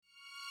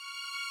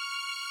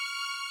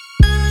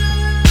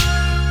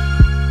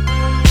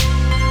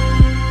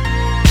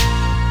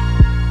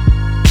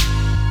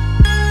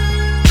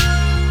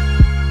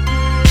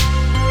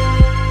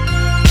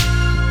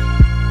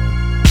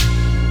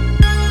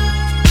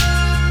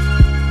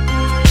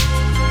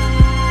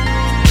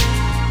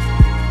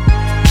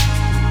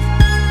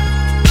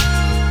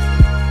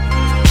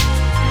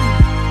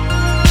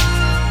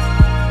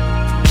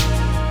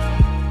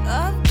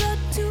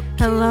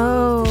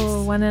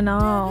Hello, one and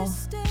all.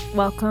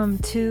 Welcome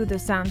to the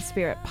Sound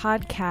Spirit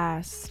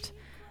Podcast.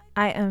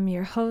 I am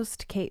your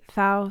host, Kate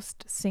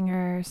Faust,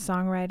 singer,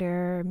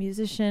 songwriter,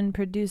 musician,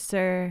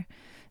 producer,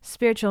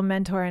 spiritual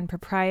mentor, and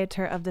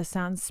proprietor of the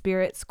Sound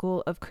Spirit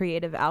School of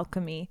Creative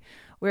Alchemy.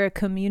 We're a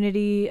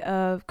community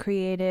of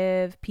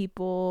creative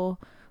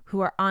people who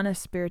are on a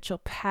spiritual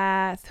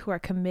path, who are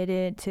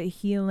committed to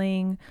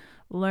healing,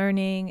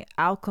 learning,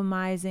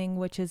 alchemizing,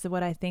 which is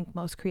what I think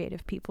most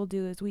creative people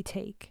do, is we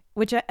take,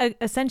 which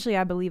essentially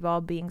I believe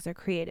all beings are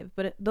creative.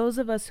 But those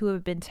of us who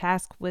have been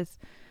tasked with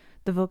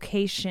the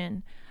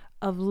vocation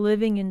of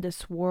living in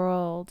this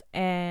world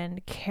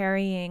and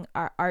carrying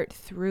our art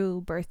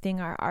through, birthing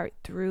our art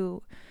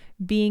through,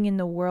 being in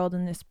the world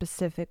in this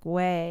specific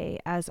way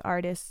as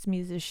artists,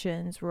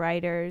 musicians,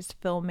 writers,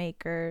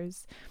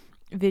 filmmakers,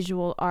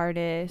 visual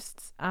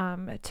artists,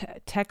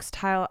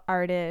 textile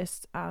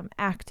artists,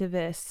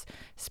 activists,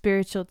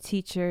 spiritual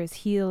teachers,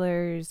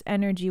 healers,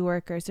 energy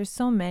workers. There's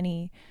so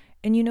many,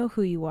 and you know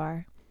who you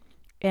are.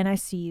 And I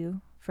see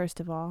you, first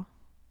of all.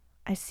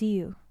 I see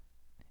you.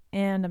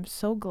 And I'm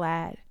so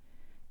glad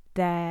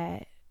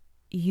that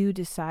you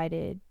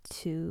decided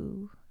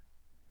to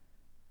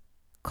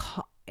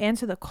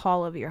answer the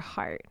call of your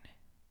heart.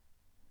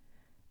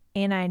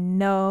 And I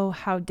know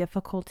how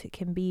difficult it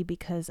can be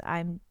because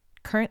I'm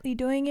currently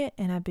doing it,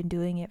 and I've been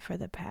doing it for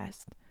the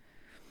past,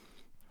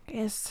 I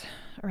guess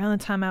around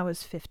the time I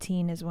was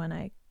 15 is when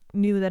I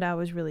knew that I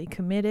was really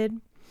committed.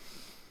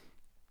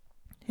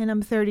 And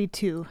I'm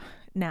 32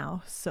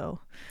 now, so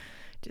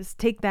just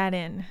take that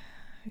in,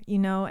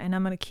 and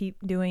I'm going to keep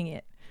doing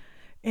it.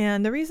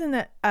 And the reason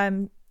that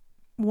I'm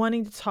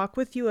wanting to talk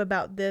with you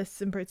about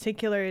this in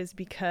particular is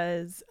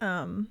because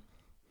I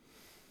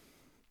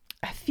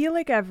feel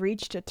like I've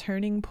reached a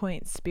turning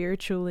point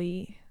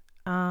spiritually.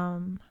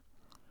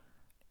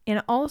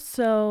 And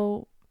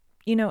also,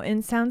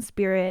 in Sound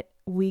Spirit,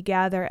 we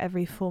gather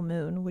every full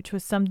moon, which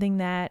was something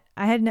that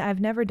I've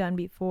never done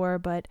before.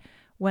 But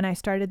when I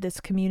started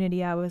this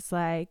community, I was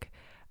like,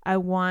 I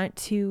want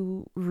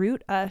to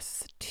root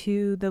us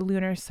to the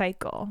lunar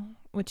cycle,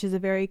 which is a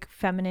very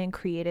feminine,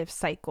 creative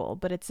cycle,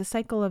 but it's a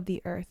cycle of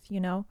the earth,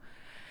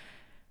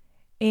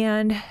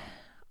 And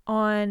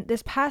on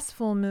this past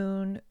full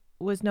moon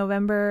was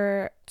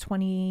November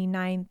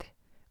 29th,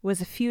 was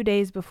a few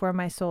days before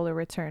my solar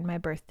return. My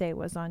birthday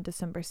was on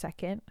December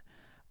 2nd.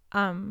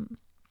 And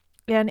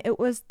it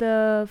was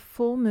the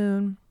full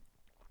moon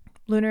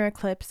lunar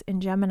eclipse in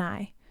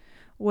Gemini,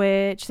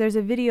 which there's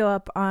a video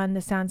up on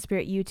the Sound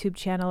Spirit YouTube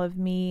channel of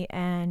me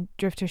and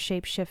Drifter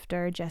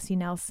Shapeshifter Jesse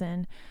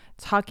Nelson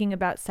talking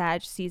about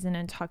Sag season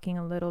and talking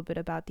a little bit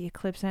about the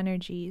eclipse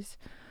energies.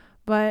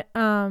 But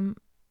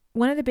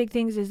one of the big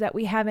things is that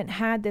we haven't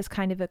had this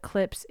kind of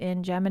eclipse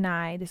in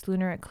Gemini, this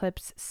lunar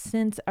eclipse,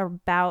 since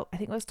about, I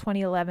think it was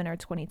 2011 or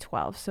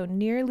 2012. So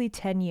nearly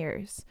 10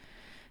 years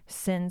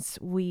since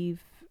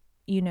we've,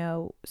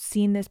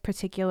 seen this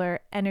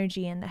particular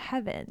energy in the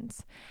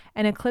heavens.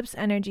 And eclipse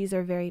energies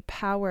are very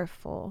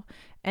powerful.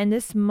 And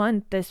this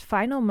month, this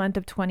final month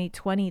of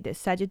 2020, this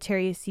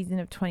Sagittarius season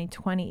of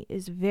 2020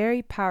 is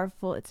very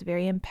powerful. It's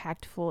very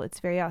impactful.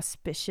 It's very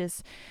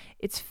auspicious.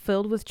 It's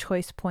filled with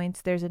choice points.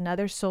 There's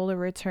another solar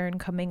return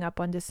coming up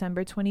on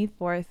December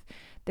 24th.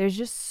 There's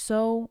just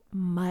so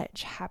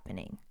much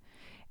happening.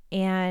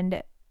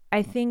 And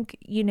I think,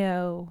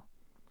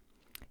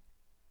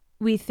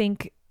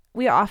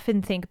 we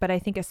often think, but I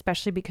think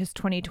especially because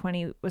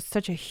 2020 was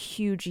such a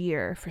huge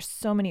year for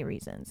so many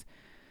reasons,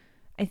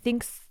 I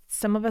think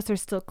some of us are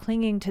still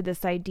clinging to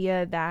this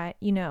idea that,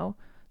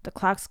 the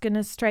clock's going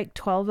to strike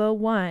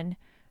 12:01,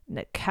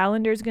 the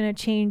calendar's going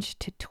to change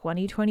to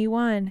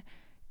 2021,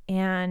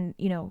 and,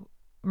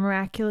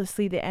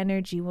 miraculously the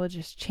energy will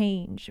just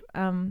change.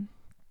 I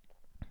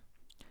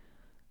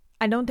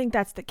don't think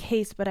that's the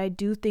case, but I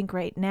do think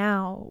right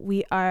now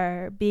we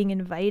are being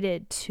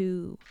invited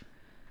to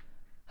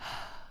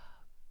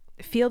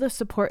feel the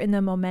support and the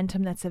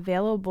momentum that's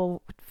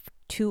available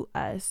to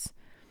us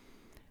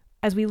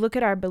as we look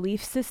at our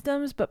belief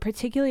systems, but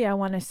particularly I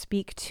want to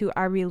speak to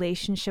our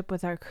relationship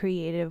with our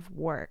creative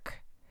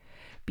work,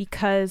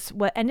 because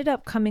what ended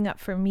up coming up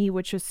for me,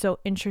 which was so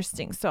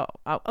interesting. So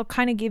I'll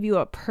kind of give you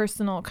a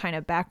personal kind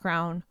of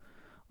background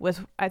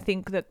with, I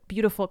think, the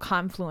beautiful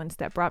confluence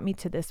that brought me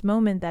to this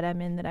moment that I'm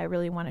in that I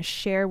really want to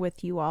share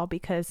with you all,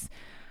 because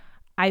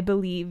I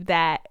believe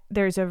that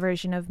there's a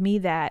version of me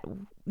that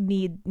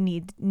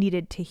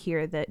needed to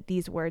hear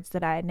these words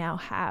that I now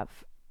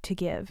have to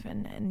give,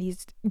 and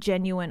these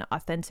genuine,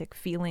 authentic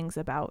feelings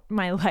about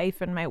my life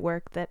and my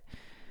work that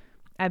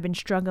I've been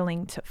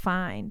struggling to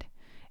find.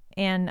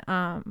 And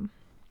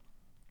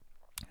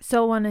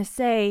so I want to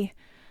say,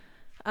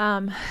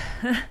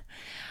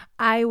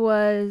 I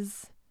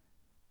was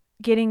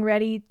getting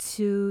ready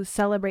to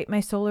celebrate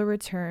my solar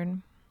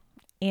return.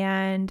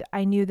 And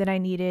I knew that I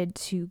needed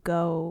to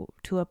go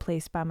to a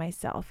place by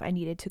myself. I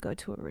needed to go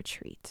to a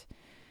retreat.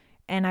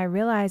 And I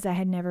realized I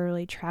had never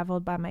really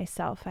traveled by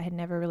myself. I had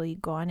never really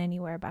gone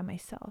anywhere by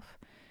myself.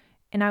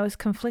 And I was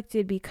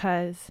conflicted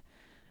because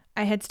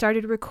I had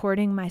started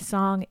recording my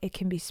song, It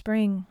Can Be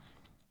Spring.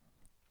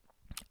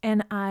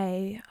 And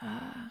I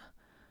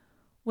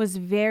was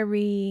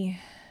very,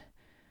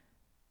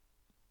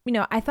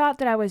 I thought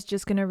that I was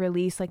just going to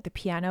release like the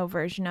piano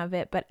version of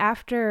it. But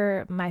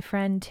after my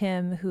friend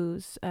Tim,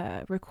 who's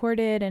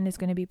recorded and is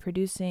going to be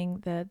producing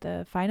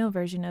the final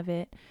version of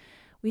it,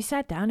 we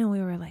sat down and we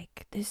were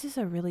like, this is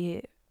a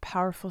really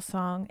powerful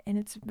song. And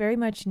it's very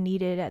much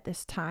needed at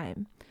this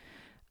time.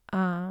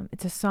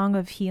 It's a song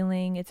of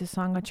healing. It's a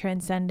song of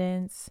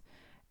transcendence.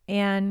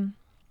 And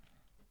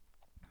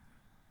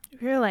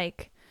we were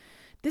like,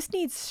 this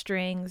needs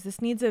strings.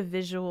 This needs a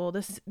visual.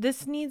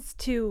 This needs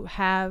to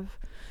have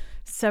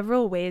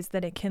several ways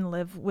that it can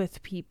live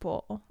with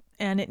people,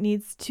 and it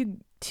needs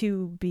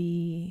to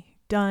be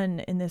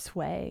done in this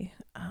way.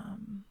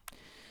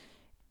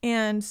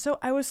 And so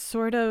I was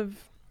sort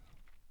of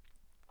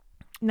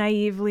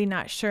naively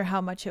not sure how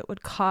much it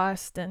would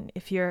cost. And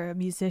if you're a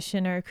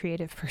musician or a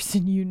creative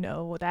person, you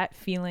know that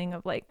feeling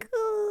of like,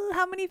 oh,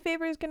 how many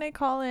favors can I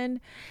call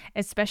in?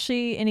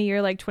 Especially in a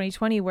year like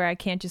 2020 where I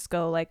can't just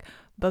go like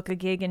book a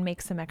gig and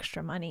make some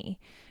extra money,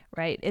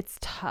 right? It's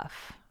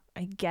tough.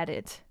 I get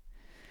it.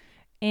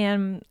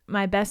 And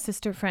my best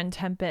sister friend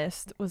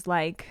Tempest was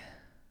like,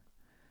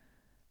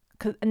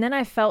 and then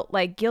I felt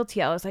like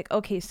guilty. I was like,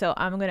 okay, so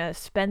I'm going to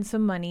spend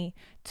some money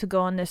to go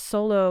on this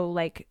solo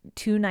like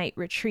 2-night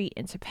retreat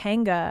in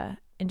Topanga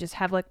and just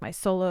have like my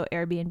solo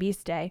Airbnb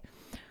stay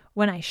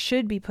when I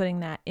should be putting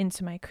that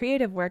into my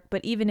creative work.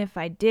 But even if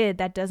I did,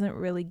 that doesn't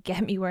really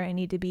get me where I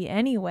need to be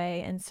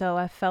anyway. And so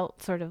I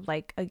felt sort of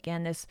like,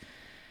 again, this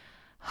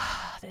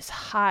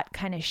hot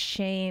kind of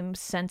shame,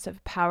 sense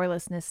of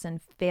powerlessness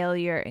and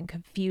failure and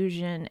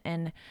confusion,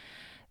 and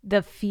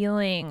the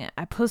feeling,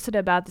 I posted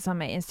about this on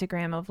my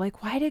Instagram of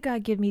like, why did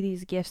God give me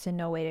these gifts and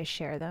no way to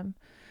share them?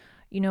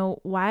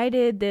 Why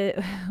do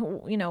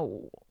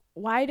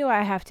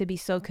I have to be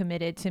so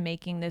committed to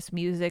making this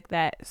music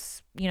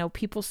that,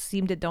 people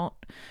seem to don't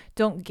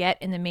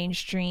get in the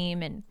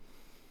mainstream? And,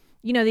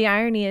 the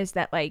irony is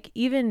that like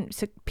even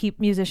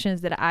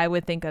musicians that I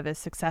would think of as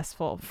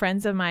successful,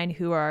 friends of mine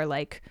who are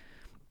like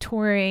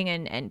touring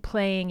and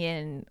playing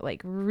in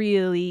like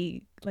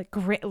really like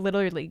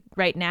literally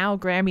right now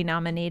Grammy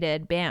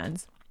nominated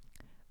bands,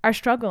 are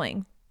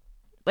struggling.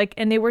 Like,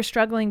 and they were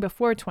struggling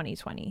before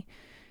 2020.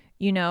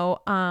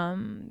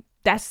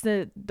 That's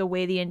the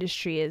way the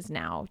industry is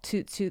now.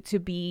 To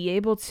be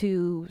able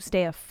to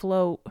stay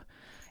afloat,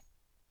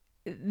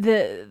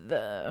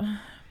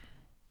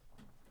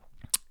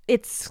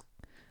 it's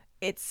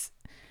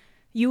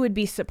you would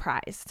be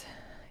surprised.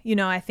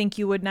 I think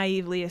you would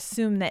naively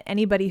assume that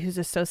anybody who's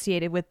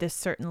associated with this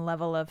certain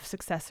level of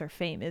success or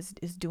fame is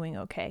doing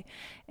okay.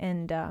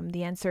 And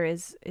the answer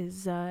is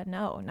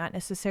no, not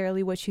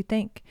necessarily what you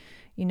think.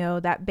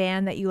 That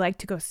band that you like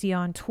to go see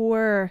on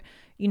tour,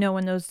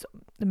 when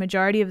the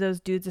majority of those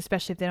dudes,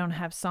 especially if they don't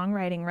have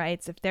songwriting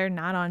rights, if they're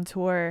not on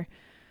tour,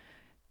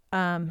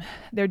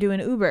 they're doing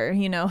Uber,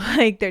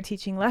 like they're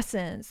teaching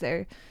lessons.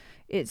 That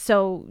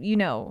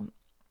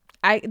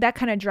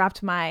kind of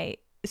dropped my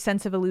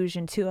sense of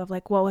illusion too, of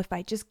like, well, if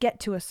I just get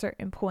to a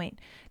certain point,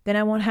 then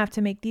I won't have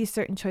to make these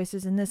certain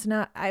choices and this and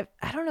that. I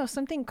don't know,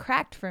 something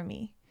cracked for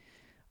me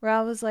where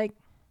I was like,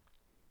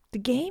 the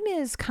game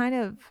is kind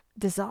of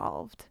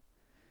dissolved.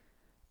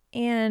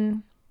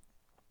 And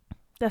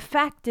the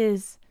fact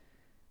is,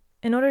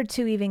 in order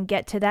to even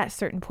get to that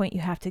certain point, you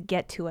have to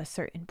get to a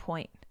certain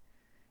point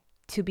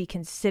to be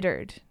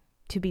considered,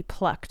 to be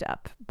plucked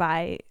up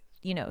by,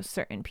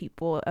 certain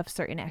people of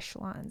certain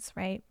echelons,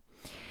 right?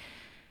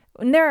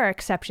 And there are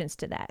exceptions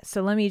to that.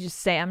 So let me just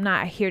say, I'm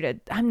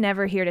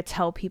never here to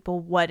tell people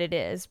what it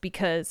is,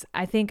 because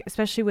I think,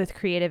 especially with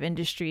creative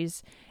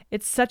industries,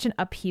 it's such an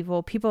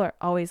upheaval. People are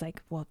always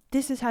like, well,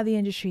 this is how the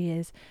industry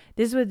is.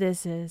 This is what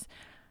this is.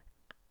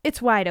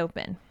 It's wide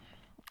open.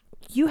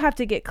 You have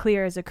to get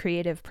clear as a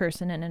creative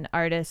person and an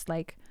artist,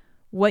 like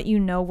what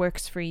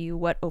works for you,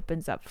 what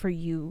opens up for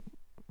you,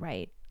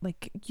 right?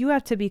 Like you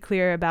have to be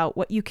clear about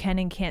what you can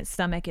and can't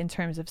stomach in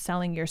terms of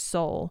selling your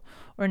soul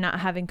or not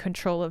having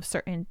control of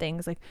certain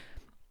things. Like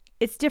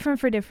it's different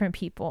for different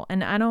people.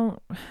 And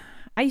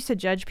I used to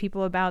judge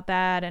people about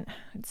that, and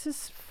it's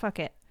just fuck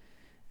it.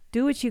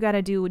 Do what you got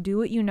to do. Do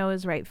what you know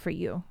is right for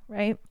you,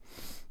 right?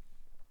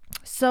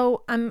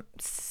 So I'm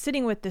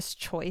sitting with this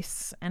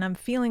choice and I'm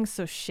feeling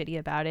so shitty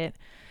about it.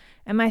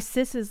 And my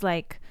sis is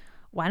like,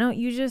 why don't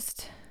you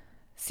just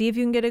see if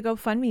you can get a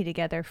GoFundMe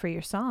together for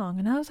your song?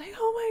 And I was like,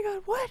 oh my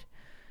God, what?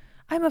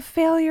 I'm a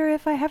failure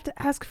if I have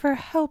to ask for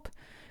help.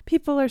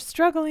 People are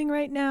struggling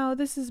right now.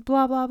 This is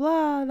blah, blah,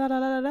 blah, da, da,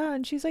 da, da.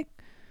 And she's like,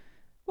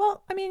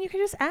 well, I mean, you can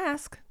just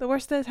ask. The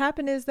worst that has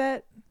happened is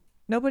that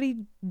nobody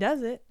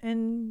does it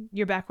and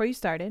you're back where you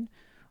started.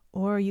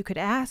 Or you could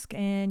ask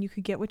and you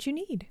could get what you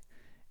need.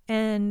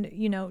 And,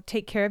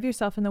 take care of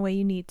yourself in the way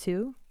you need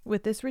to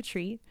with this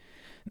retreat.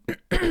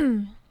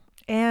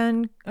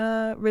 And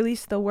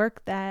release the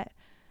work that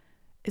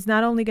is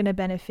not only going to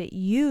benefit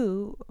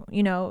you,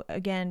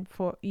 again,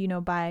 for,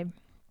 by,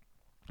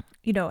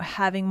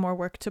 having more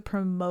work to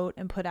promote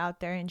and put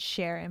out there and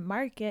share and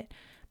market,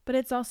 but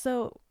it's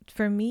also,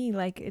 for me,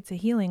 like it's a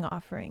healing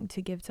offering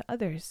to give to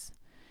others.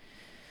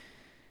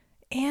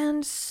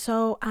 And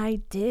so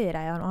I did.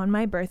 On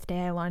my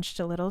birthday, I launched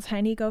a little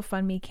tiny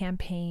GoFundMe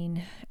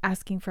campaign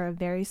asking for a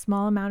very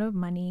small amount of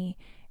money.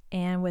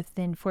 And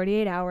within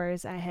 48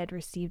 hours, I had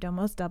received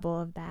almost double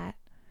of that.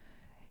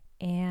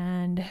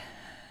 And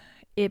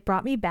it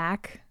brought me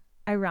back,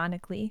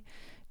 ironically,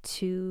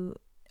 to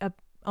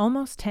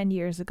almost 10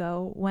 years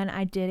ago when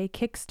I did a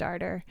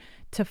Kickstarter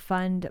to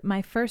fund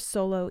my first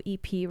solo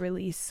EP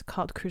release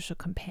called Crucial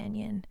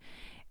Companion.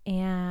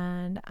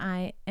 And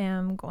I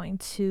am going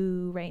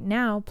to right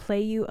now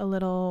play you a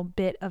little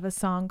bit of a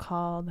song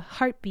called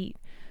Heartbeat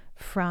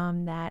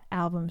from that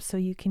album so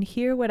you can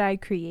hear what I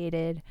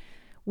created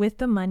with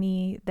the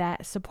money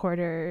that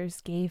supporters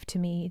gave to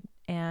me,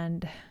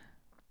 and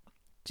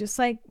just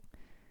like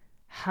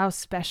how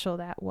special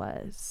that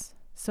was.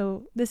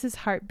 So this is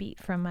Heartbeat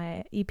from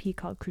my EP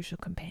called Crucial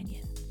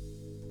Companion.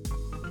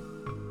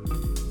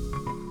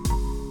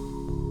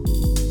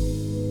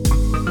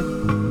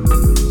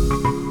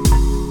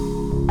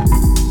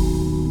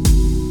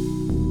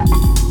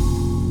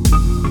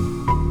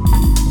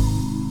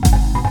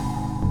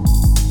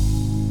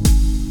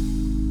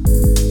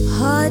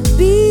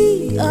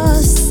 Heartbeat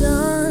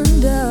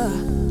asunder,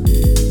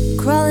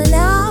 crawling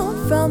out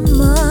from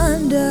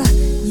under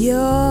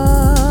your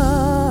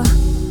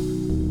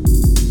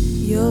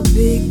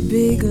big,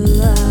 big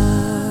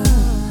love.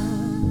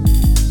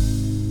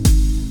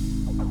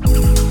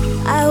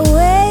 I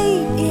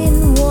wait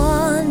in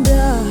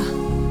wonder,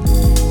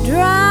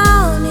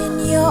 drown in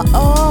your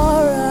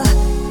aura.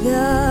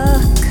 The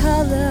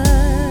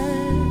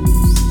colors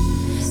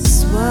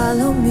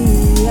swallow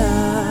me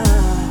up.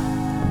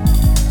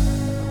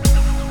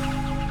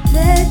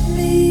 Let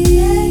me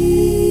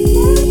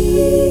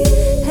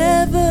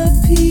have a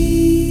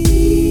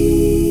piece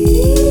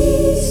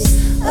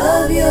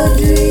of your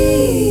dream.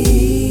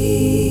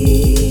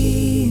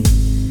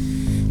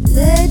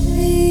 Let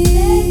me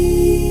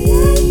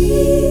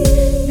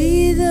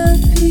be the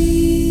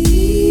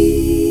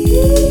peace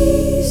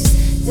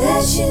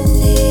that you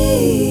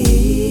need.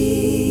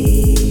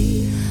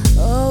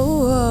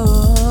 Oh,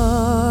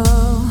 oh,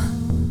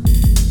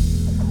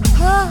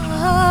 oh,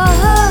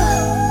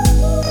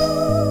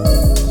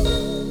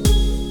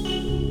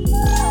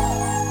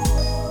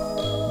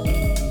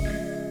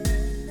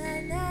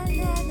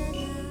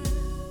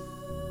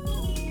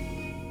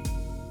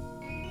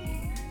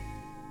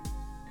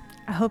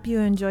 I hope you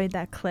enjoyed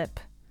that clip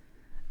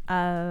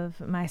of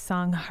my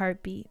song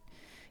Heartbeat.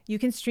 You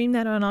can stream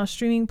that on all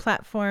streaming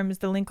platforms.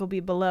 The link will be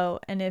below.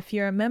 And if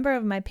you're a member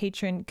of my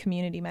Patreon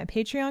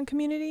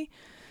community,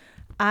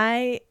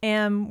 I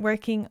am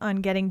working on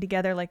getting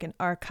together like an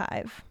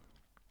archive,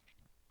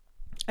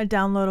 a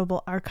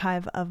downloadable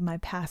archive of my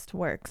past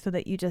work, so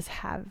that you just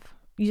have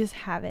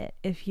it.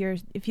 If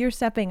you're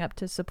stepping up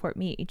to support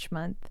me each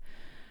month,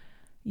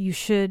 you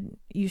should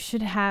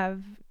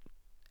have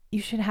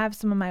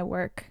some of my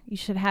work. You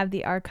should have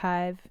the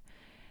archive,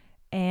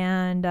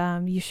 and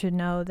you should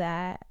know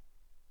that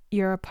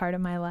you're a part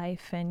of my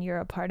life and you're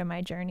a part of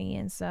my journey.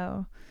 And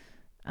so,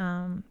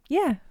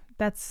 yeah,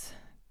 that's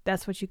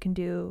what you can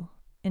do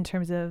in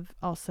terms of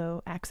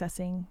also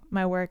accessing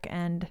my work,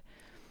 and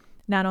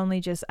not only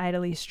just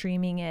idly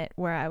streaming it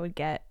where I would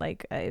get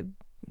like a,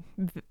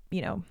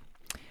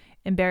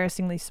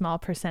 embarrassingly small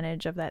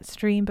percentage of that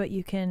stream, but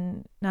you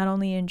can not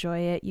only enjoy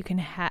it, you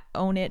can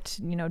own it,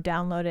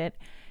 download it,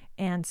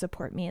 and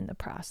support me in the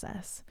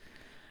process.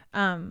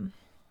 I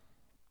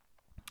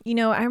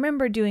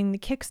remember doing the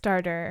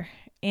Kickstarter,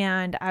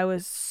 and I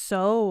was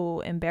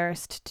so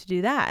embarrassed to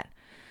do that.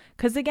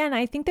 Because again,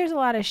 I think there's a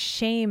lot of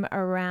shame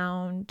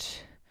around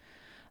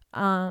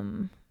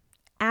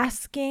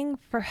asking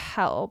for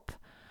help,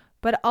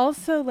 but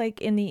also like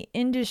in the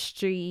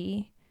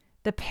industry,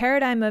 the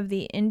paradigm of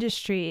the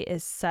industry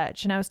is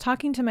such. And I was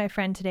talking to my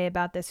friend today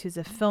about this, who's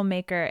a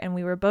filmmaker, and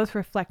we were both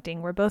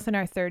reflecting. We're both in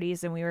our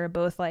 30s, and we were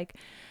both like,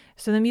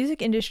 so the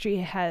music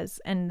industry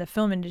and the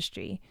film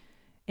industry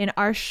in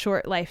our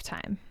short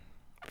lifetime,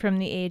 from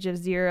the age of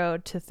 0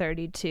 to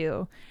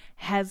 32,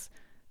 has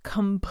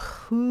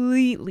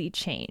completely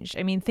changed.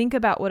 I mean, think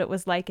about what it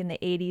was like in the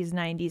 80s,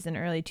 90s, and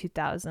early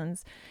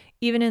 2000s,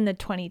 even in the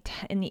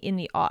in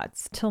the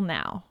aughts till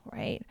now,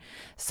 right?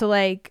 So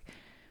like,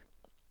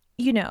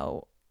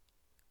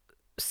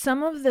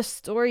 some of the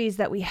stories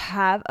that we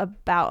have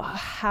about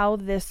how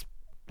this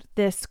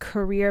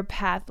career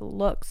path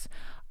looks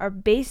are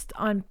based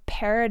on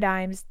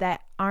paradigms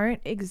that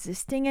aren't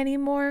existing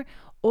anymore,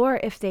 or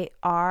if they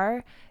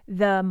are,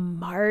 the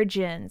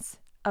margins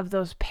of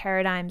those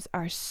paradigms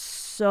are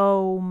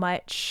so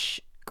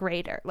much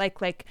greater. Like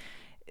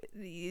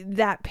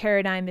that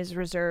paradigm is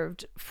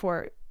reserved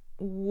for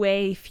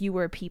way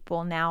fewer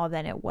people now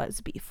than it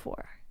was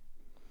before.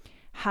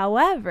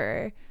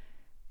 However,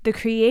 the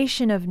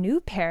creation of new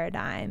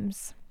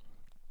paradigms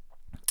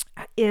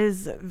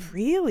is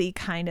really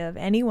kind of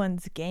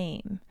anyone's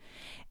game.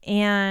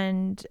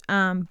 And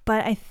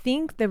but I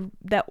think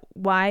that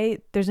why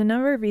there's a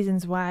number of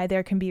reasons why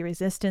there can be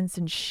resistance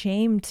and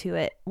shame to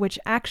it, which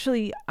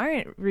actually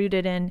aren't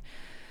rooted in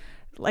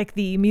like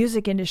the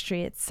music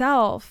industry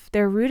itself.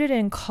 They're rooted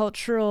in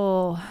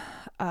cultural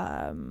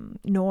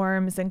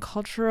norms and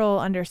cultural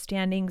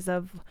understandings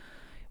of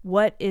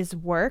what is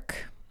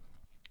work,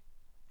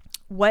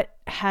 what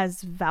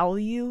has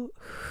value,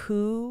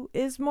 who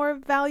is more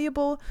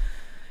valuable,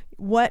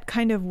 what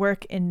kind of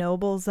work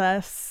ennobles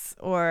us,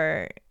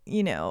 or,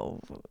 you know,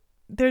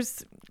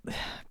 there's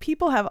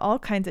people have all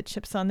kinds of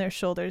chips on their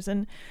shoulders.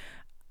 And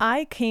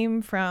I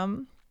came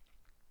from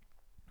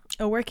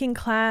a working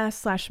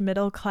class /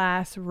 middle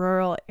class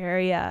rural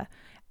area,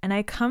 and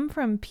I come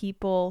from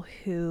people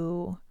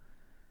who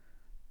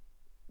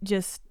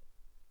just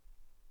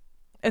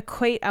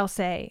equate, I'll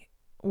say,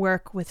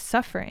 work with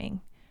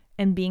suffering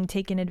and being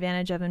taken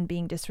advantage of and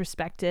being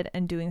disrespected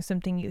and doing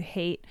something you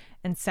hate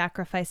and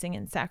sacrificing.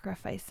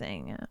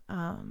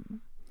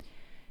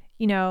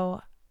 You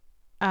know,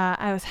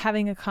 I was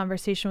having a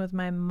conversation with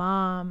my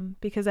mom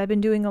because I've been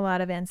doing a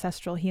lot of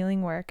ancestral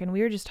healing work, and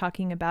we were just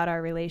talking about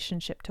our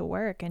relationship to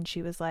work. And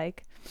she was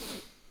like,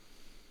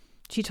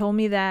 she told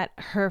me that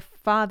her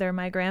father,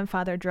 my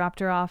grandfather, dropped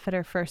her off at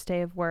her first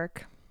day of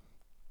work,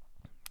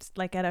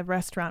 like at a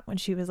restaurant when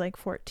she was like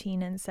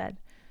 14, and said,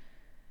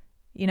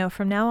 you know,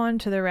 from now on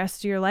to the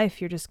rest of your life,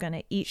 you're just going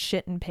to eat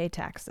shit and pay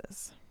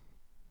taxes.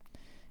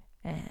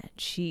 And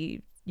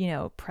she, you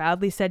know,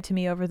 proudly said to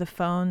me over the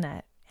phone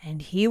that,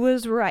 and he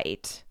was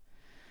right.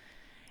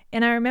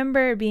 And I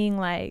remember being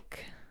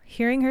like,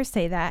 hearing her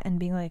say that and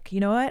being like, you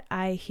know what?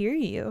 I hear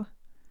you.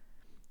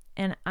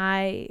 And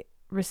I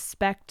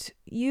respect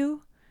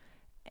you.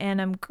 And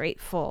I'm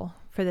grateful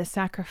for the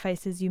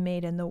sacrifices you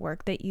made and the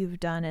work that you've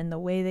done and the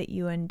way that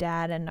you and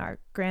Dad and our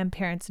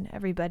grandparents and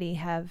everybody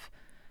have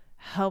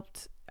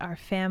helped our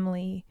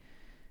family,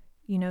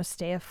 you know,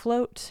 stay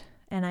afloat.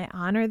 And I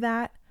honor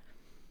that.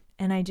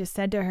 And I just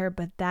said to her,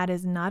 but that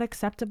is not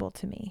acceptable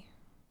to me.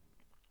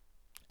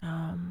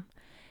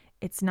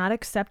 It's not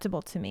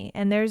acceptable to me.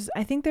 And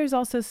I think there's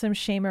also some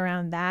shame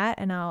around that.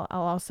 And I'll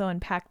also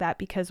unpack that,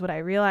 because what I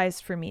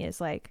realized for me is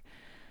like,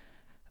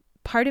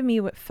 part of me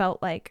what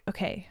felt like,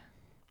 okay,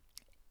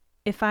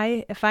 if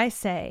I'm the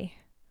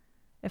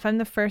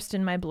first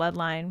in my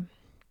bloodline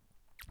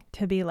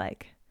to be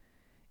like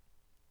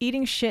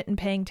eating shit and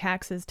paying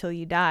taxes till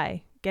you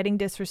die, getting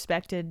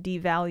disrespected,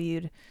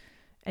 devalued,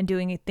 and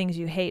doing things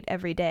you hate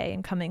every day,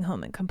 and coming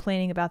home and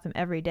complaining about them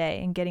every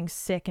day, and getting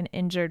sick and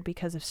injured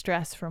because of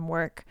stress from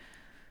work.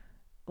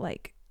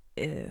 Like,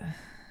 am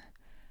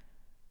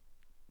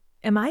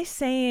I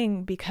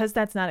saying, because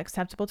that's not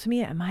acceptable to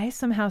me, am I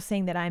somehow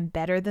saying that I'm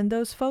better than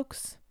those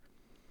folks?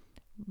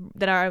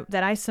 That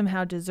I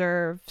somehow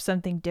deserve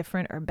something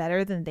different or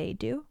better than they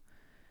do?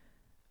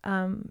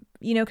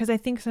 You know, because I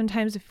think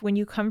sometimes when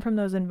you come from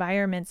those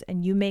environments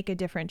and you make a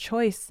different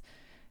choice,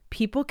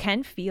 people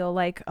can feel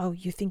like, oh,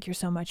 you think you're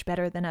so much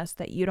better than us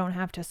that you don't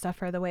have to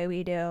suffer the way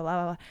we do, blah,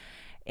 blah, blah.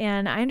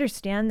 And I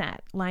understand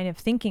that line of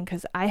thinking,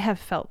 because I have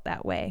felt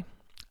that way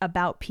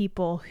about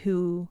people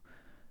who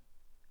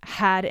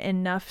had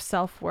enough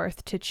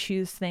self-worth to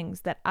choose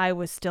things that I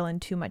was still in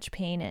too much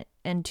pain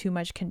and too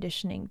much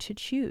conditioning to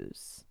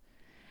choose.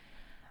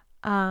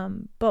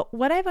 But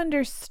what I've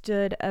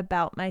understood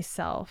about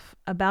myself,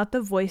 about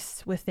the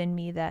voice within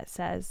me that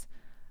says,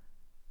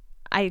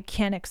 I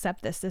can't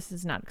accept this. This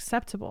is not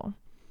acceptable.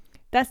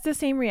 That's the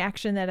same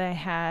reaction that I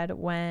had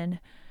when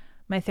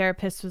my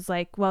therapist was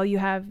like, well, you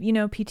have, you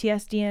know,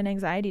 PTSD and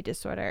anxiety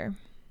disorder.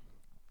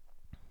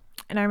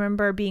 And I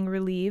remember being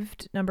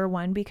relieved, number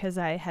one, because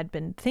I had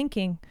been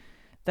thinking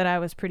that I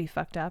was pretty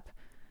fucked up.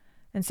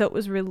 And so it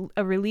was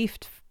a relief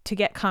to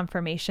get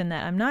confirmation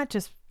that I'm not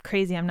just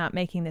crazy. I'm not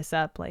making this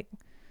up. Like,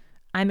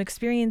 I'm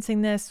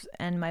experiencing this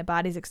and my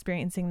body's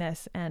experiencing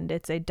this, and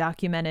it's a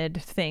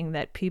documented thing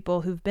that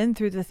people who've been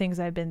through the things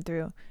I've been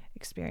through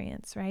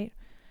experience, right?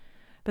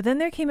 But then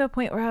there came a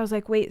point where I was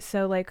like, wait,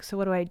 so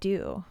what do I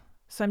do?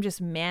 So I'm just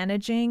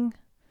managing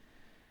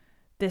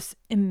this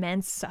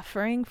immense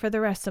suffering for the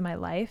rest of my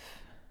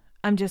life.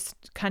 I'm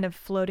just kind of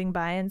floating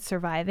by and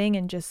surviving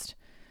and just,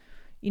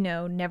 you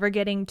know, never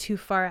getting too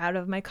far out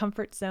of my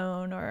comfort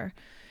zone or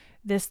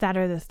this, that,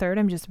 or the third.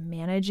 I'm just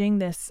managing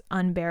this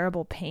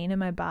unbearable pain in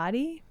my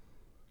body.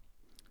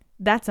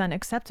 That's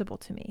unacceptable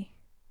to me.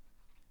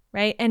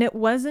 Right. And it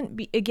wasn't,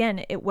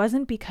 it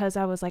wasn't because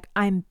I was like,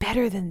 I'm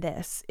better than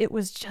this. It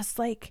was just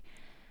like,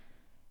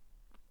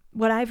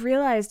 what I've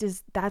realized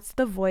is that's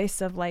the voice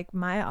of like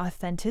my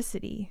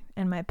authenticity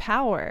and my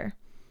power.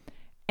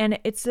 And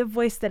it's a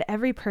voice that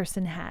every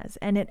person has,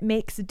 and it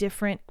makes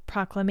different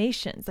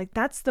proclamations. Like,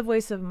 that's the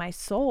voice of my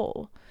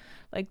soul.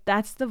 Like,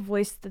 that's the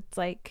voice that's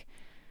like,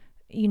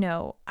 you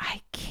know,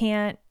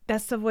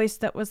 that's the voice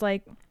that was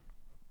like,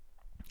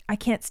 I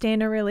can't stay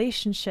in a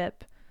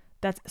relationship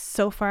that's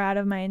so far out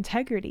of my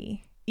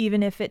integrity,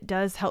 even if it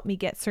does help me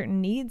get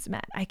certain needs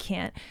met. I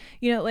can't,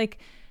 you know, like,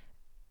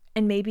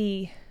 and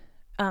maybe,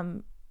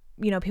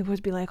 people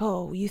would be like,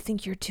 oh, you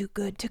think you're too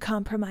good to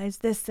compromise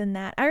this and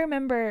that. I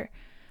remember,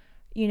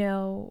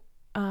 when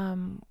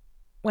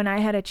I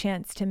had a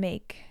chance to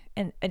make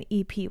an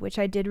EP, which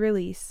I did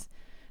release,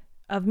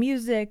 of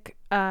music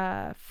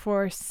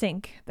for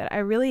Sync that I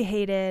really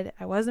hated,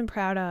 I wasn't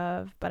proud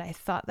of, but I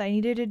thought that I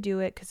needed to do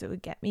it because it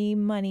would get me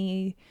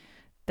money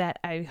that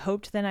I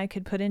hoped then I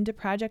could put into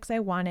projects I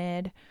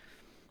wanted.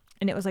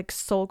 And it was like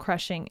soul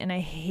crushing and I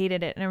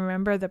hated it. And I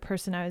remember the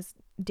person I was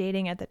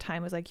dating at the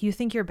time was like, you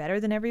think you're better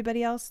than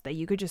everybody else? That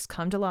you could just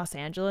come to Los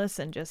Angeles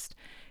and just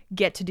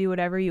get to do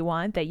whatever you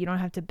want? That you don't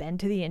have to bend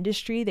to the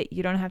industry? That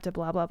you don't have to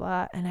blah, blah,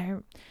 blah? And I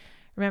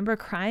remember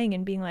crying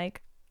and being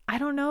like, I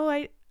don't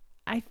know.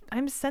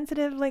 I'm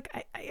sensitive.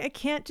 Like, I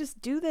can't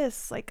just do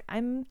this. Like, I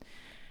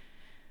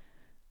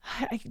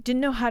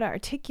didn't know how to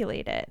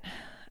articulate it.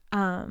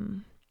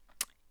 And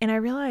I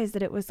realized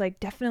that it was like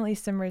definitely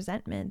some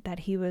resentment that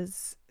he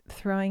was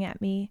throwing at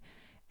me.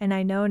 And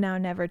I know now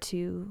never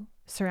to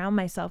surround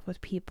myself with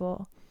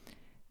people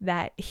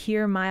that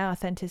hear my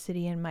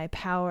authenticity and my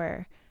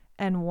power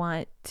and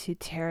want to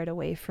tear it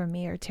away from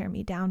me or tear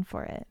me down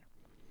for it.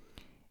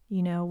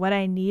 What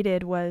I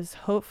needed was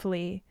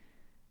hopefully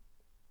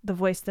the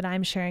voice that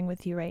I'm sharing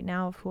with you right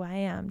now of who I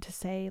am, to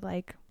say,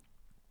 like,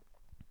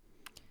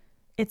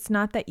 it's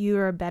not that you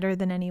are better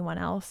than anyone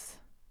else.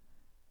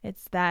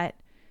 It's that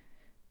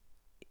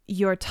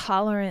your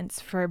tolerance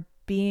for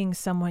being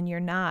someone you're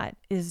not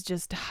is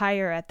just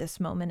higher at this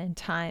moment in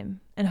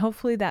time. And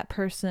hopefully that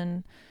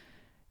person,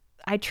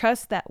 I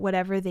trust that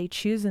whatever they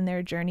choose in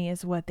their journey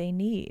is what they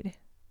need,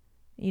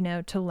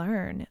 to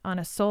learn on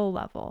a soul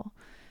level.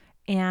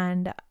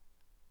 And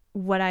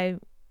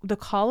the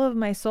call of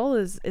my soul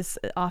is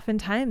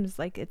oftentimes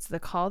like, it's the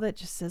call that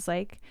just says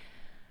like,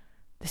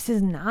 this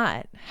is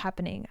not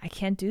happening. I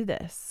can't do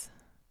this,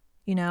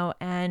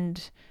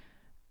 and,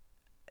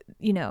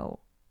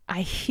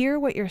 I hear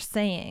what you're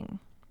saying.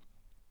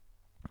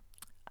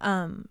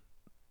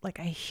 Like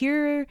I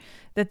hear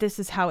that this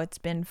is how it's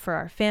been for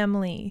our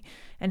family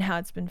and how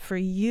it's been for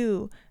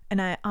you.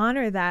 And I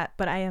honor that,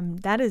 but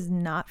that is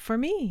not for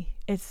me.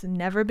 It's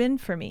never been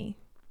for me.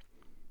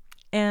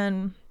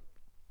 And,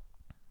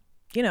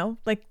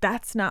 like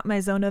that's not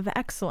my zone of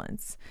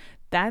excellence.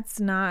 That's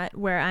not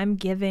where I'm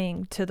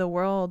giving to the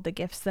world the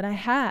gifts that I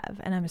have,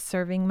 and I'm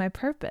serving my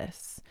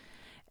purpose.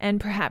 And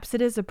perhaps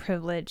it is a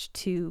privilege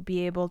to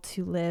be able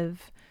to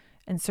live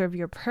and serve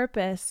your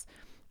purpose.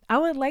 I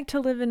would like to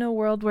live in a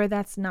world where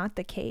that's not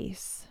the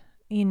case,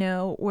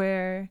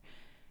 where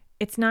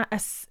it's not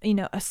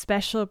a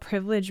special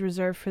privilege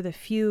reserved for the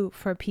few,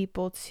 for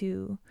people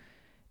to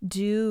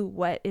do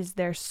what is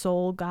their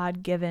soul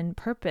God-given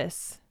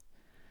purpose.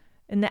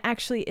 And that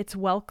actually it's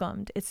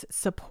welcomed, it's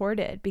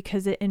supported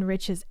because it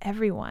enriches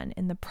everyone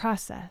in the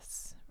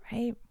process,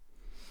 right?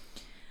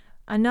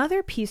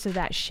 Another piece of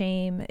that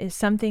shame is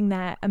something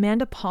that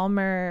Amanda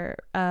Palmer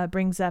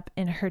brings up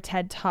in her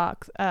TED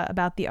Talk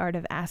about the art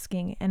of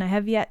asking. And I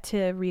have yet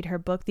to read her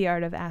book, The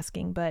Art of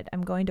Asking, but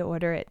I'm going to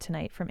order it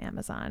tonight from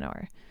Amazon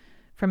or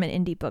from an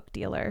indie book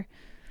dealer.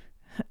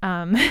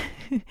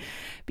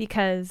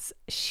 Because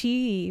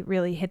she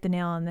really hit the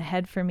nail on the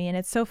head for me. And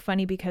it's so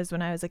funny because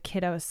when I was a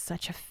kid, I was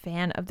such a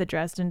fan of the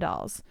Dresden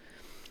Dolls.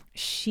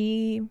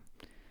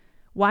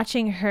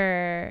 Watching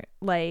her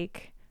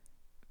like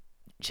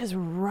just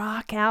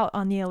rock out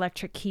on the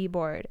electric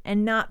keyboard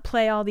and not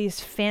play all these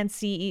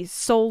fancy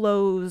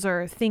solos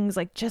or things,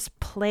 like just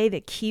play the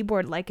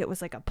keyboard like it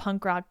was like a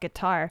punk rock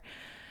guitar.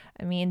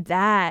 I mean,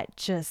 that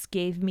just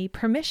gave me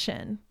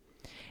permission.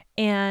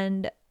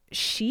 And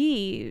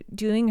she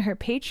doing her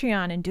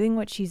Patreon and doing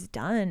what she's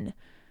done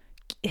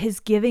is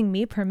giving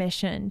me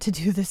permission to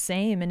do the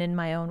same and in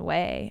my own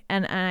way.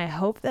 And I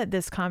hope that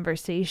this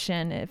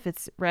conversation, if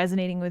it's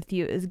resonating with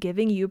you, is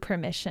giving you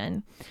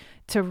permission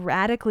to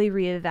radically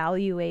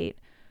reevaluate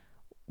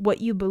what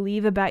you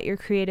believe about your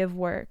creative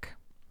work,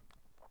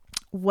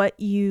 what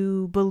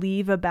you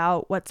believe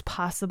about what's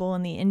possible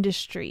in the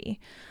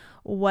industry,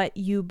 what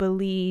you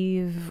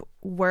believe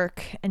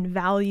work and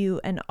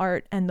value and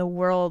art and the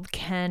world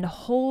can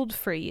hold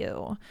for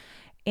you.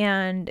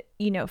 And,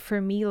 for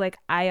me, like,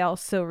 I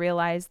also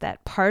realize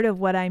that part of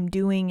what I'm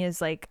doing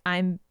is like,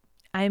 I'm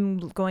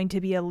going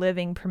to be a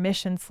living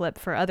permission slip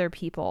for other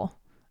people.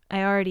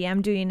 I already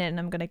am doing it, and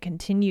I'm going to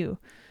continue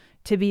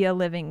to be a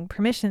living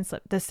permission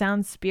slip. The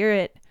Sound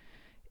Spirit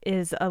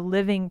is a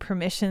living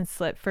permission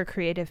slip for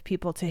creative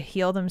people to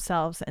heal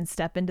themselves and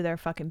step into their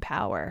fucking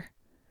power.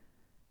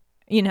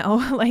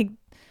 Like,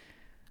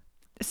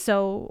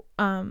 so,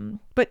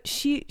 but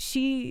she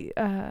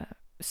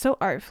so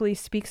artfully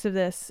speaks of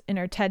this in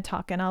her TED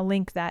Talk, and I'll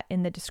link that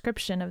in the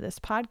description of this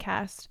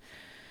podcast.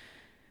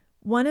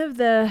 One of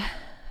the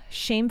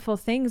shameful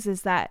things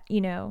is that,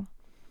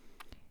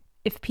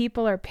 if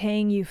people are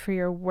paying you for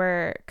your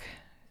work,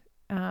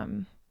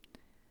 and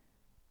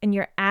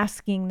you're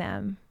asking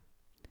them,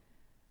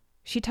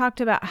 she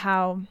talked about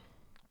how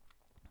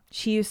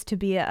she used to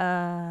be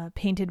a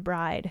painted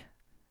bride,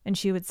 and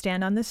she would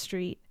stand on the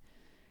street,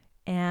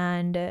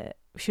 and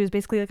she was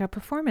basically like a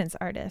performance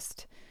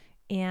artist.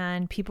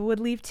 and people would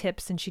leave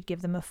tips and she'd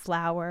give them a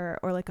flower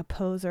or like a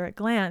pose or a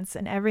glance.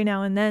 And every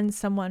now and then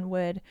someone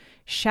would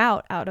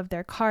shout out of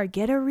their car,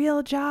 "Get a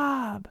real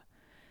job."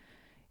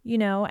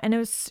 And it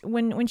was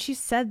when she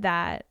said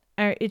that,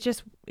 it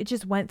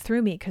just went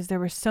through me, because there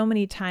were so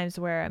many times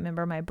where I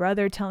remember my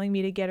brother telling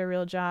me to get a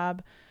real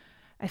job.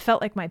 I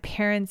felt like my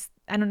parents,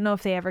 I don't know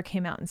if they ever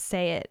came out and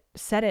said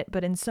it,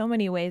 but in so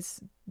many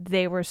ways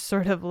they were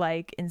sort of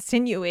like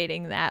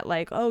insinuating that,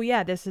 like, oh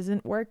yeah, this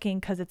isn't working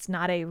because it's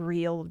not a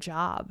real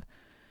job.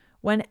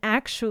 When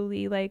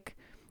actually, like,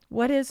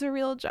 what is a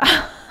real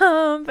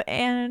job?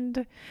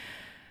 And,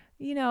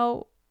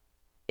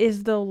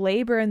 is the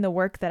labor and the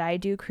work that I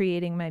do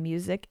creating my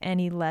music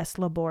any less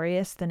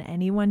laborious than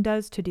anyone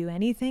does to do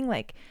anything?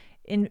 Like,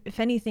 if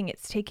anything,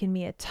 it's taken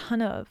me a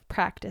ton of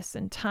practice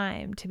and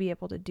time to be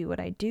able to do what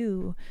I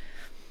do.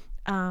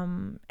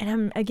 And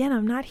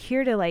I'm not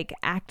here to like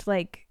act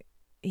like,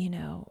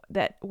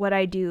 that what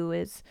I do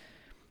is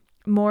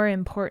more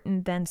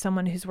important than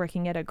someone who's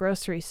working at a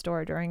grocery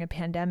store during a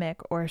pandemic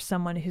or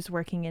someone who's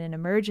working in an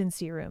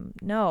emergency room.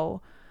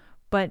 No,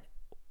 but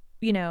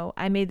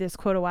I made this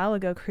quote a while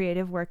ago: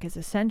 creative work is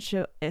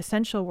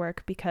essential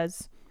work,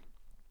 because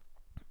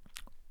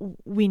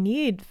we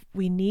need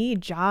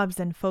jobs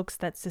and folks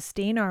that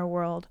sustain our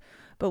world,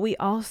 but we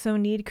also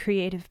need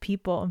creative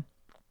people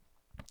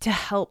to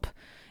help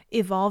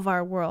evolve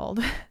our world,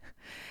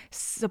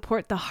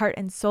 support the heart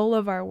and soul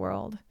of our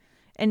world.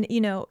 And,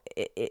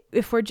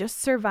 if we're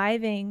just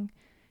surviving,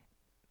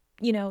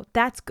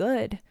 that's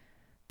good.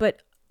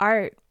 But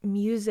art,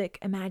 music,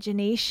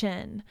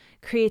 imagination,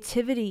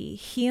 creativity,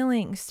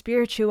 healing,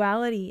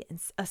 spirituality, and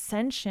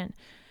ascension,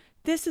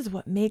 this is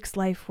what makes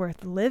life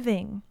worth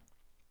living.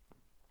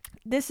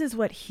 This is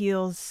what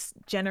heals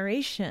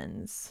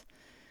generations.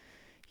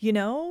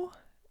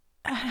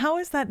 How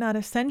is that not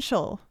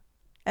essential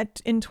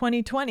in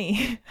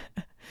 2020?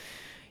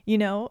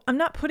 I'm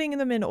not putting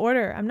them in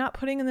order. I'm not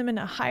putting them in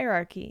a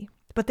hierarchy,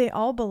 but they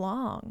all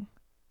belong.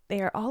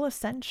 They are all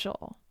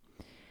essential.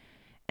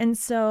 And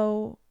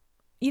so,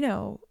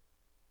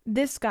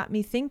 this got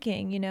me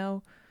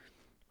thinking,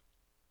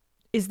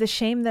 is the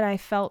shame that I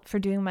felt for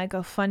doing my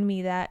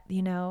GoFundMe that,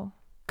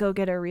 go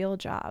get a real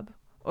job,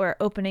 or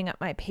opening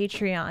up my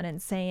Patreon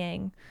and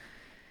saying,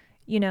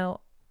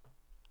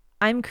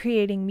 I'm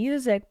creating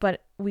music,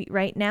 but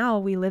right now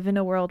we live in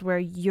a world where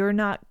you're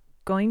not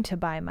going to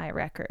buy my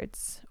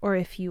records, or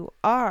if you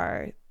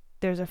are,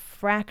 there's a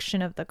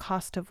fraction of the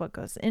cost of what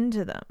goes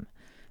into them.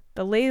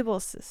 The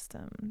label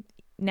system.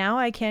 Now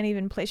I can't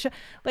even play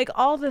like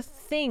all the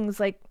things,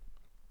 like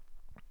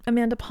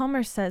Amanda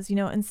Palmer says,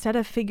 instead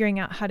of figuring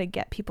out how to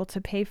get people to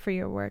pay for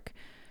your work,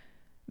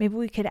 maybe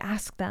we could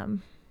ask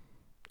them,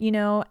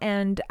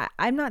 and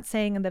I'm not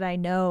saying that I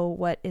know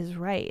what is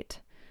right,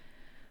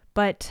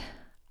 but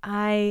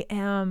I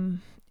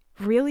am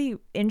really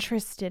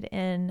interested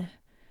in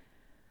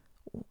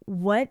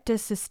what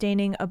does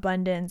sustaining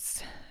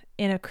abundance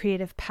in a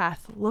creative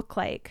path look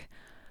like?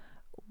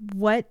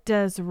 What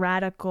does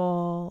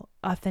radical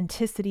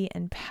authenticity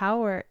and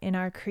power in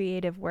our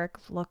creative work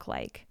look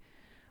like?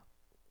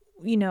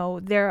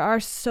 There are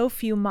so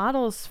few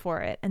models for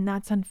it, and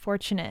that's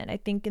unfortunate. I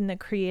think in the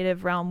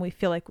creative realm, we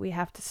feel like we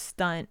have to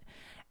stunt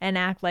and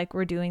act like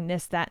we're doing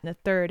this, that, and the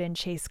third, and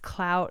chase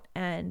clout,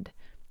 and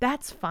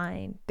that's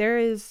fine. There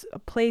is a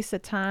place, a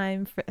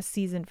time, for a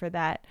season for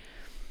that.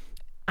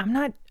 I'm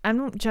not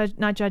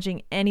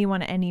judging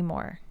anyone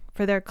anymore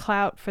for their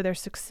clout, for their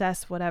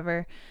success,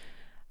 whatever.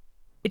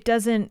 It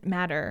doesn't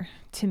matter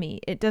to me.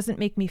 It doesn't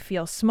make me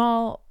feel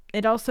small.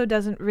 It also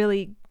doesn't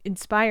really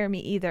inspire me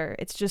either.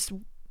 It's just,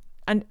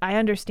 I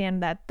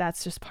understand that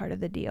that's just part of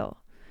the deal.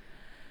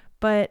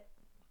 But,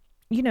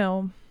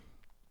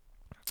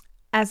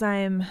 as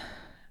I'm,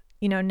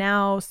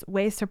 now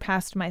way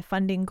surpassed my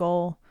funding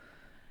goal,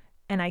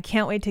 and I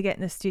can't wait to get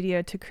in the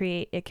studio to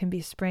create It Can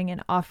Be Spring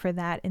and offer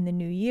that in the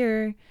new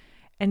year,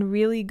 and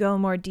really go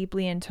more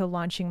deeply into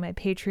launching my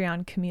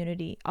Patreon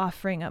community,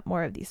 offering up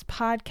more of these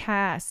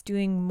podcasts,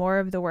 doing more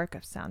of the work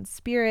of Sound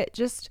Spirit,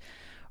 just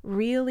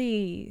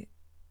really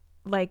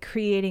like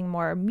creating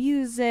more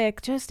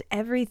music, just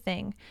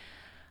everything.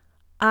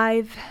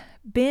 I've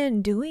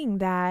been doing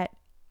that,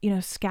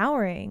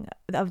 scouring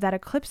of that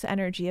Eclipse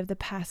energy of the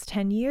past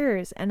 10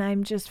 years, and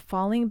I'm just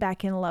falling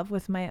back in love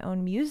with my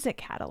own music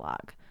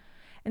catalog.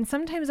 And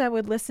sometimes I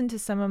would listen to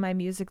some of my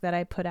music that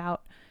I put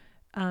out.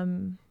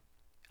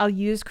 I'll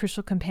use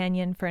Crucial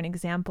Companion for an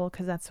example,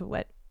 because that's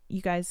what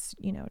you guys,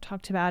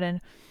 talked about. And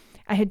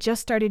I had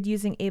just started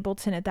using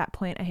Ableton at that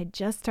point. I had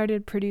just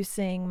started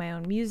producing my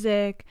own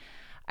music.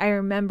 I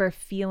remember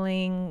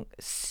feeling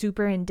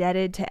super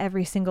indebted to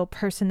every single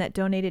person that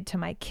donated to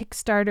my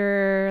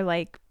Kickstarter.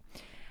 Like,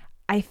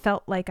 I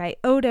felt like I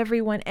owed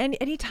everyone. And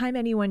anytime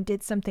anyone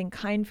did something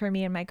kind for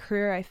me in my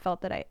career, I felt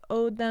that I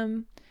owed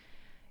them.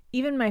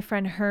 Even my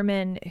friend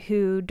Herman,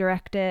 who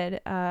directed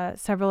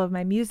several of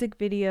my music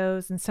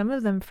videos, and some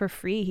of them for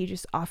free, he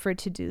just offered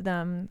to do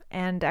them.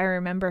 And I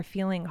remember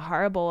feeling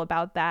horrible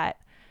about that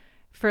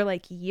for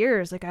like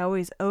years. Like I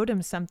always owed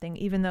him something,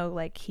 even though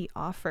like he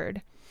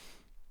offered.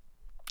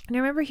 And I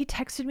remember he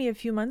texted me a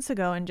few months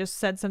ago and just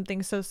said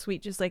something so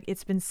sweet, just like,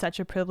 it's been such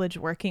a privilege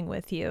working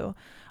with you.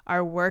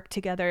 Our work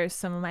together is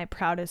some of my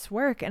proudest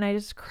work. And I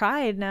just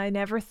cried, and I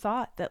never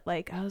thought that,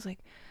 like, I was like,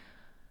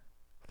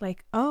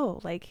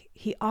 oh, like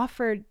he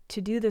offered to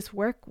do this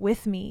work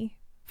with me,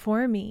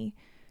 for me,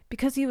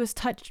 because he was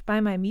touched by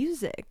my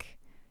music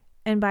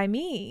and by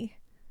me.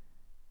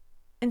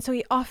 And so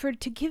he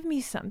offered to give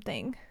me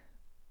something.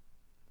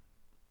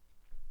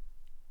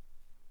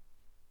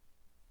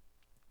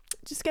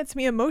 It just gets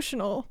me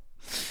emotional.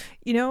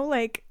 You know,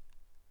 like,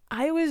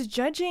 I was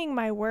judging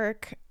my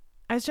work,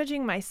 I was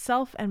judging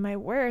myself and my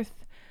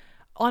worth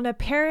on a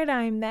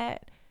paradigm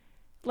that,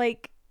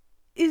 like,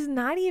 is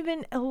not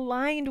even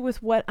aligned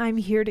with what I'm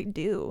here to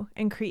do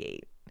and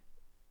create.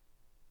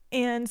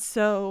 And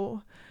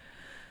so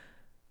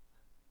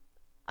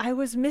I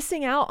was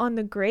missing out on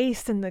the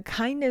grace and the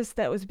kindness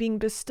that was being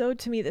bestowed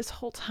to me this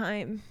whole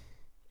time.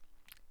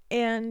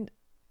 And,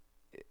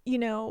 you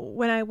know,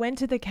 when I went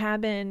to the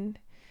cabin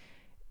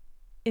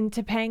in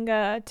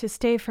Topanga to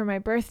stay for my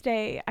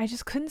birthday, I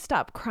just couldn't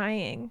stop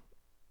crying.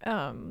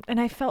 And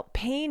I felt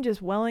pain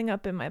just welling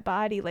up in my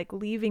body, like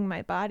leaving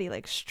my body,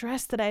 like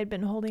stress that I had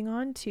been holding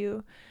on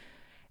to.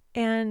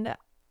 And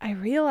I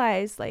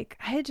realized, like,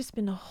 I had just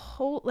been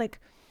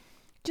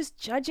just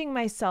judging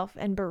myself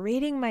and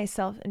berating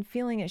myself and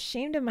feeling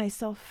ashamed of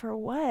myself for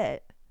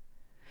what?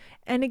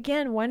 And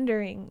again,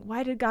 wondering,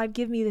 why did God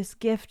give me this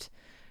gift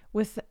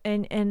with,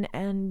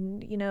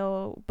 and you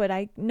know, but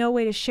I no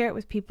way to share it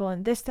with people,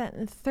 and this, that,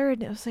 and the third.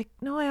 And it was like,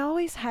 no, I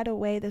always had a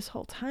way this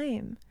whole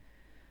time.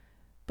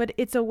 But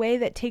it's a way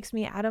that takes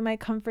me out of my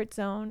comfort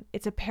zone.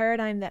 It's a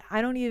paradigm that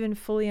I don't even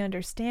fully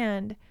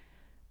understand,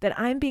 that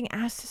I'm being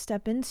asked to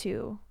step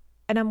into.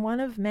 And I'm one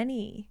of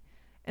many.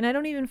 And I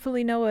don't even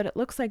fully know what it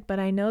looks like, but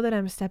I know that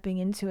I'm stepping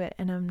into it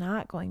and I'm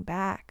not going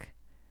back.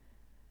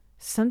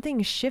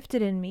 Something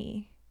shifted in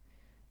me.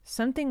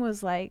 Something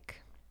was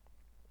like,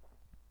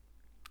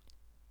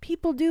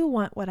 people do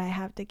want what I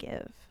have to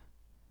give.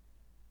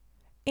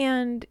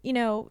 And, you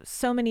know,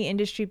 so many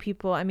industry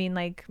people, I mean,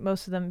 like,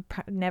 most of them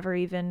never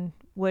even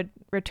would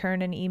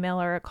return an email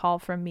or a call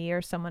from me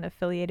or someone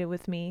affiliated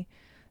with me.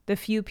 The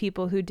few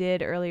people who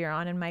did earlier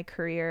on in my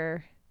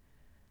career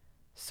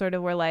sort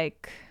of were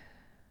like,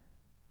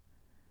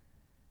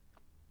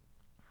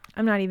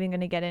 I'm not even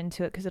going to get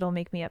into it because it'll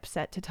make me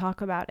upset to talk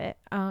about it.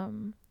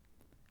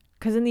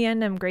 Because in the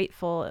end, I'm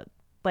grateful.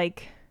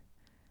 Like,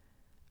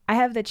 I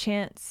have the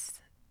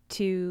chance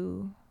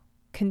to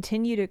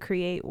continue to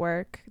create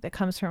work that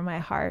comes from my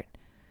heart,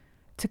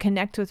 to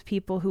connect with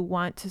people who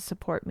want to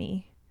support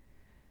me,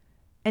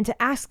 and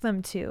to ask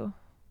them to,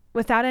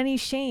 without any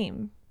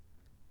shame.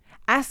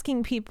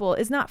 Asking people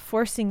is not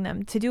forcing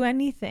them to do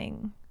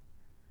anything.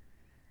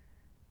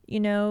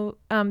 You know,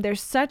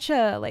 there's such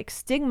a like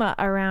stigma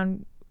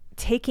around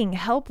taking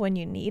help when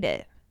you need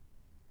it.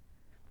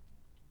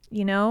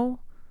 You know,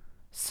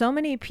 so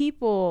many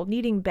people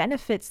needing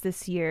benefits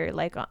this year.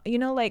 Like, you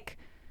know, like,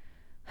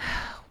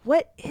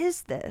 what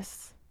is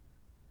this?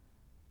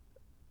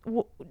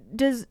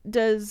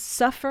 Does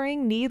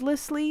suffering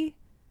needlessly,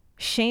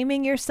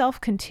 shaming yourself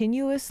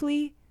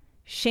continuously,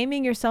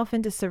 shaming yourself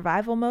into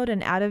survival mode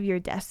and out of your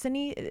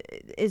destiny,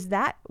 is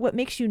that what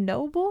makes you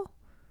noble?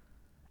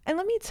 And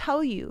let me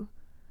tell you,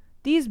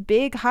 these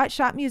big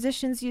hotshot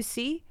musicians you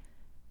see,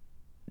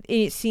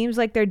 it seems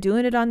like they're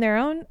doing it on their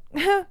own.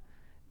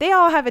 They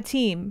all have a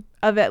team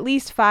of at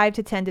least 5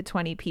 to 10 to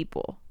 20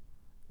 people.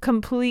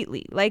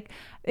 Completely. Like,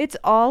 it's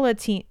all a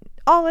team.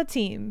 All a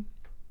team.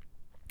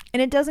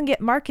 And it doesn't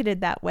get marketed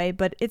that way,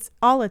 but it's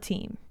all a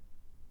team.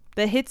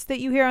 The hits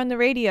that you hear on the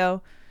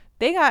radio,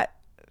 they got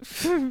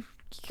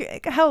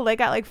hell, they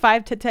got like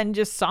 5 to 10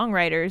 just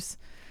songwriters,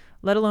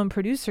 let alone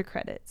producer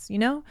credits, you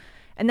know?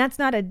 And that's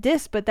not a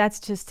diss, but that's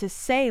just to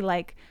say,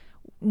 like,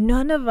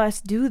 none of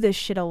us do this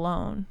shit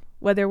alone,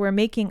 whether we're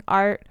making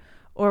art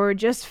or we're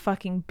just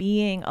fucking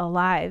being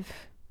alive,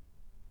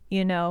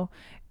 you know,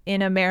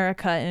 in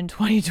America in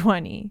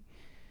 2020,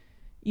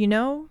 you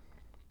know?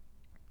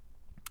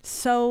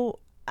 So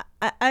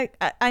I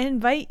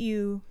invite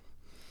you,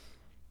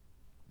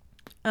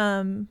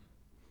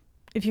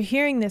 if you're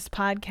hearing this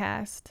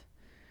podcast,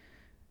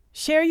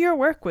 share your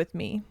work with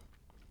me.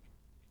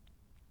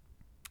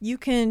 You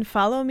can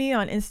follow me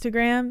on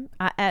Instagram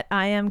at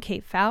I am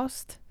Kate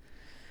Faust.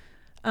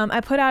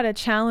 I put out a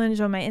challenge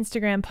on my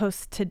Instagram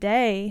post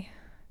today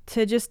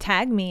to just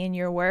tag me in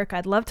your work.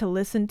 I'd love to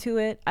listen to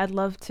it. I'd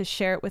love to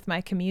share it with my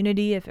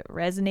community if it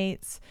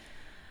resonates.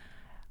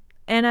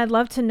 And I'd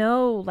love to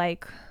know,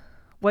 like,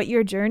 what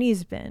your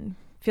journey's been.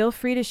 Feel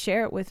free to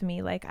share it with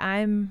me. Like,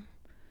 I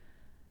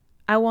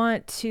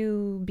want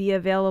to be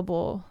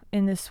available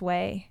in this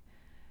way.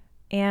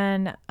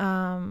 And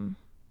I'm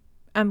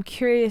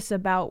curious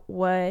about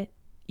what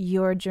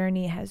your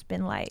journey has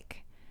been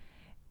like.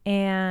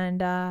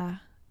 And I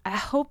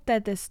hope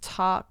that this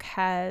talk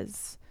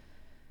has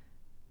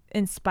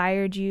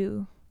inspired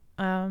you.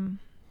 Again,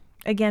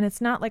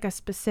 it's not like a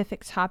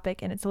specific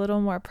topic and it's a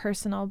little more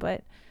personal,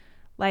 but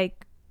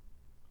like,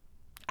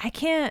 I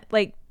can't,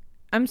 like,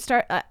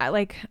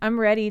 I'm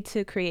ready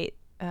to create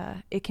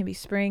It Can Be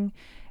Spring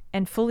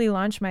and fully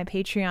launch my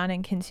Patreon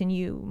and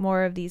continue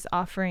more of these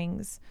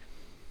offerings.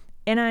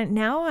 And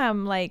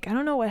I'm like, I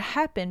don't know what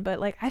happened, but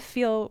like I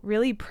feel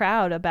really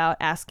proud about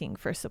asking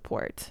for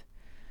support,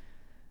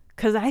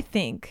 because I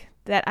think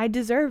that I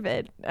deserve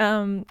it.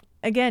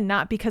 Again,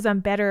 not because I'm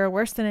better or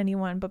worse than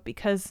anyone, but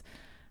because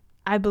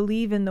I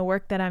believe in the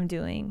work that I'm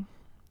doing,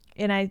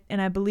 and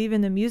I believe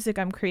in the music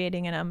I'm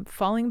creating, and I'm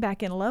falling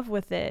back in love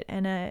with it.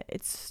 And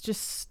it's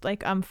just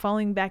like I'm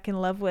falling back in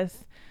love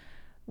with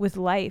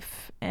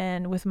life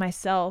and with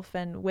myself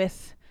and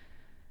with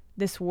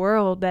this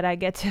world that I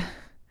get to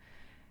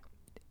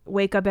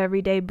wake up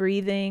every day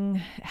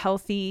breathing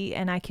healthy,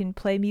 and I can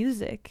play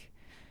music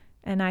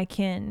and I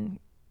can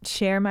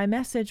share my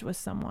message with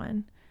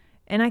someone.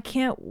 And I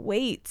can't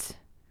wait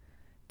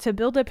to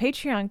build a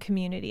Patreon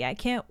community. I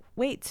can't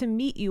wait to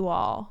meet you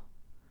all.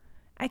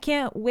 I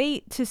can't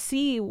wait to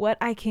see what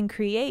I can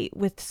create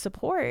with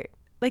support,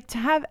 like to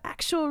have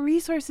actual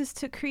resources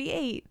to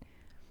create.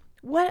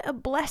 What a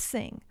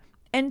blessing.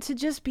 And to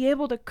just be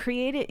able to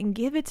create it and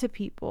give it to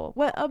people.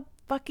 What a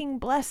fucking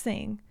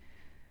blessing.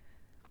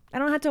 I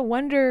don't have to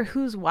wonder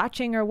who's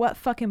watching or what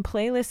fucking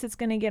playlist it's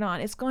going to get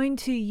on. It's going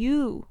to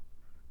you.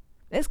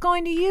 It's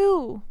going to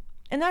you.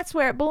 And that's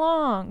where it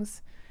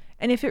belongs.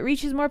 And if it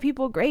reaches more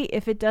people, great.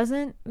 If it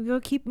doesn't,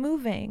 we'll keep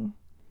moving.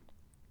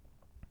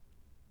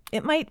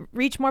 It might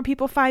reach more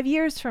people 5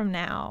 years from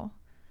now.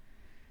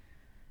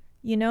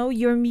 You know,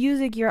 your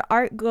music, your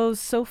art goes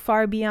so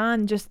far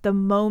beyond just the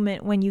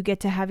moment when you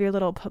get to have your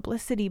little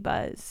publicity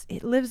buzz.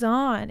 It lives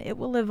on. It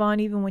will live on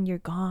even when you're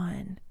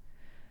gone.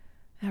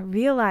 I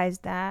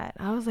realized that.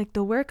 I was like,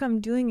 the work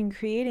I'm doing and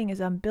creating is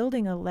I'm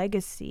building a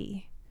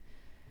legacy.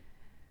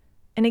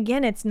 And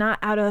again, it's not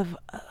out of,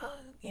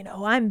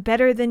 I'm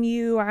better than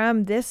you or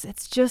I'm this.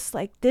 It's just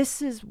like,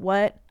 this is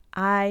what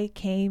I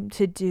came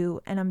to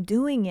do and I'm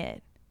doing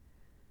it.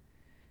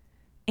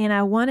 And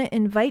I want to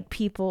invite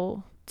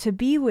people to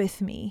be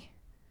with me.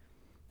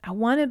 I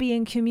want to be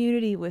in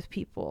community with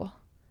people.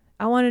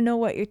 I want to know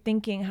what you're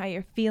thinking, how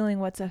you're feeling,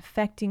 what's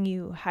affecting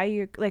you, how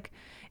you're like,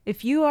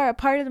 if you are a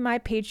part of my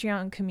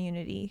Patreon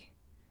community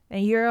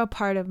and you're a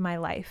part of my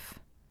life,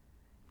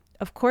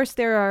 of course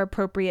there are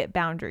appropriate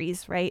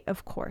boundaries, right?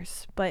 Of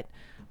course. But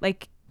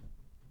like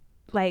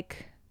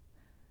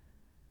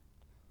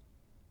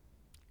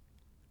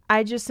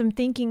I just am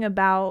thinking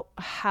about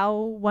how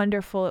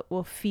wonderful it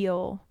will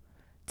feel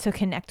to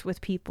connect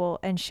with people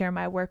and share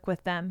my work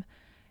with them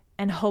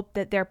and hope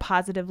that they're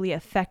positively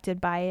affected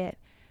by it.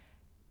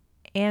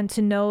 And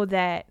to know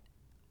that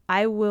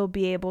I will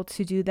be able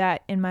to do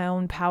that in my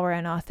own power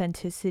and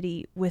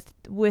authenticity with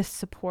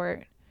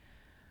support,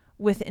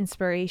 with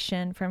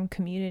inspiration from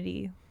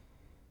community.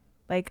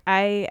 Like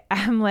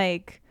I'm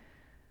like,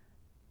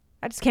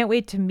 I just can't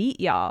wait to meet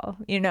y'all,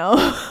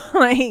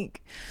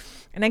 like,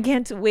 and I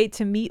can't wait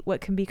to meet what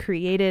can be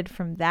created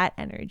from that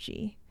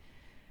energy.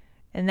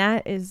 And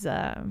that is,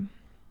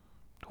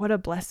 what a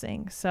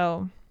blessing.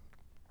 So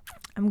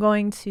I'm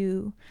going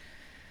to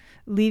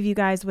leave you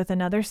guys with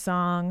another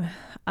song.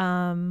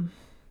 I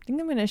think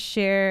I'm going to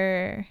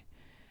share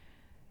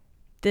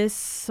this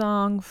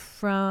song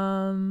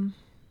from,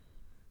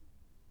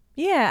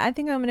 I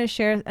think I'm going to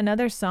share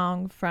another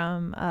song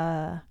from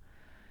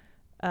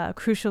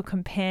Crucial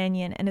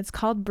Companion, and it's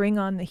called Bring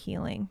On the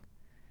Healing.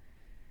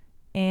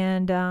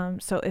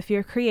 And so if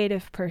you're a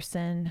creative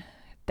person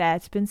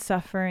that's been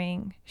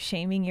suffering,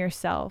 shaming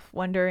yourself,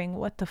 wondering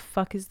what the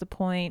fuck is the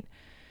point,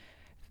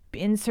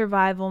 in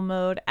survival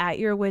mode, at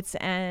your wit's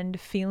end,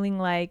 feeling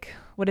like,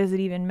 what does it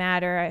even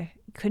matter? I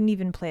couldn't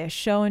even play a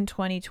show in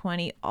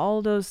 2020.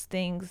 All those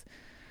things.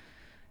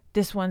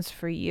 This one's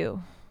for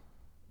you.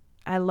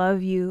 I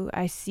love you.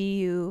 I see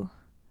you.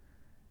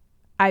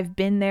 I've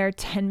been there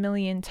 10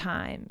 million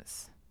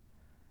times.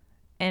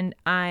 And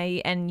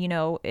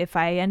if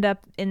I end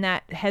up in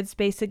that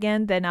headspace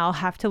again, then I'll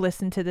have to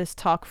listen to this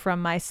talk from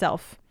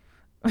myself,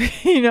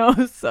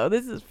 so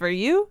this is for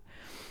you.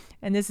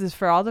 And this is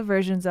for all the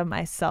versions of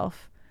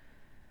myself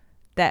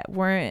that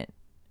weren't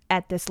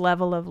at this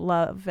level of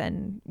love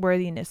and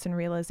worthiness and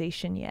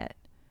realization yet.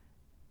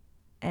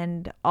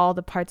 And all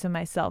the parts of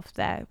myself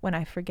that when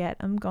I forget,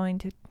 I'm going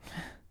to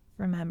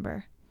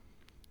remember.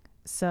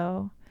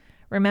 So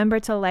remember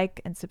to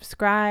like and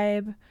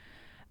subscribe.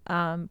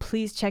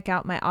 Please check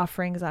out my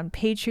offerings on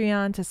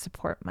Patreon to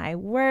support my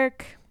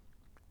work.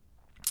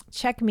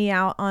 Check me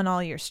out on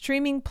all your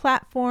streaming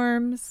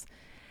platforms.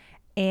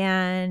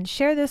 And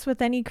share this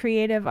with any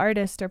creative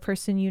artist or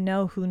person you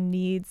know who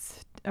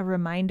needs a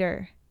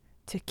reminder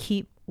to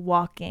keep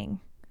walking.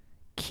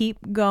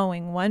 Keep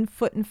going. One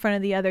foot in front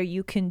of the other.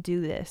 You can do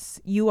this.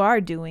 You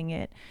are doing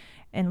it.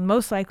 And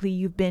most likely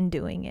you've been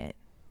doing it.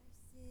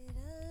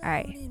 All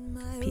right.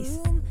 Peace.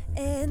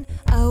 And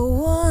I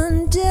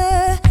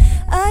wonder,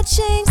 I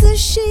change the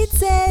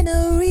sheets and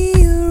I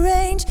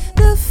rearrange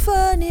the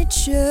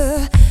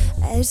furniture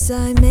as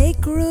I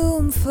make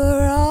room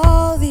for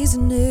all these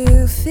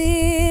new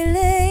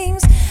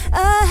feelings.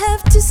 I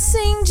have to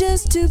sing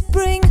just to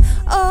bring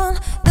on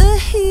the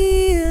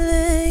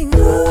healing.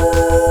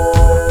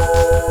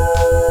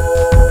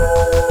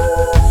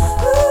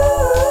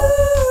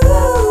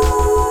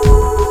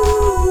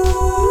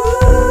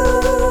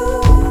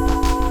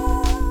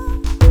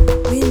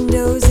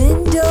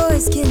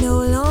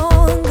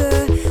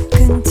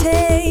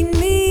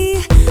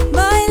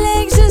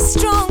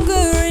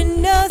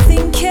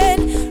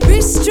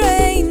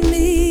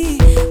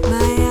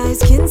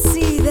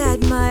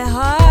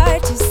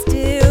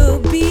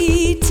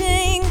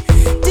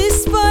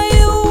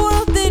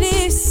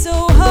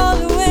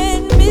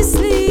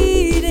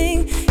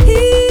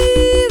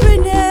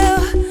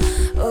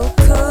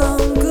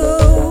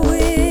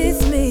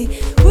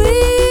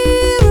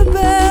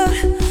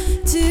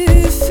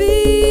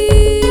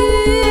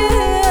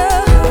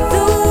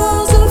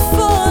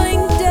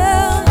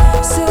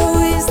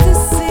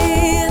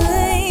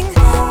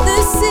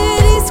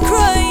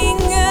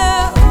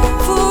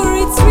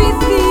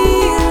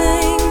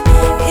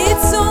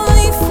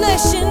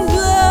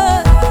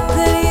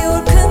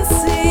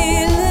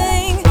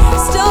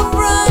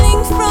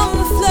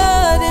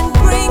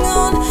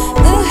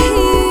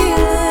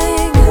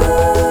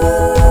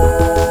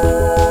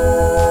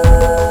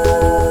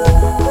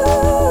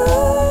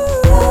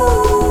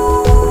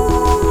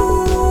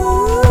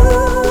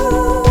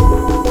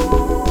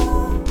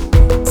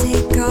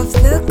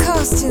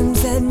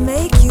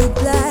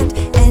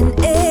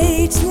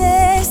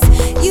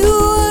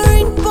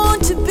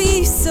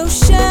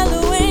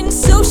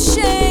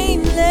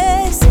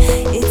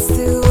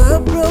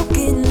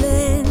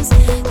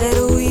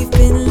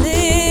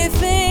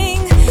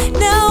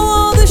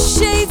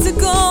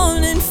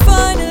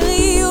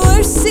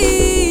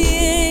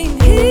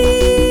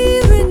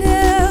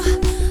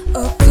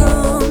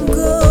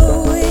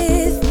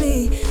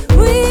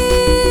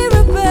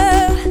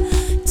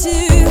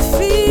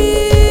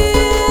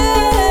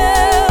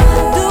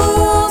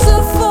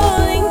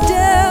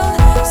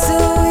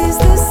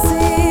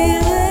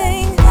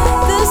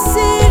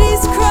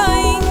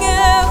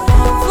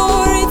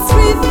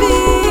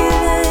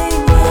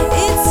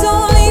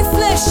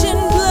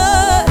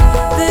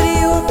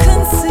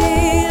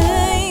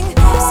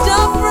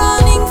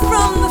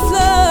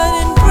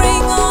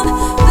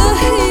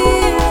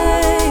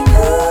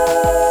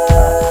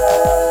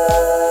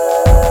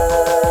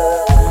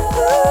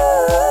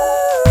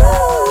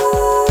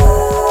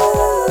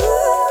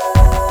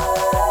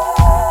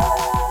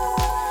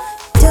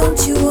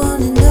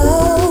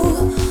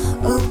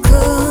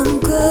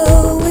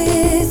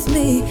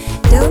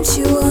 Won't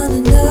you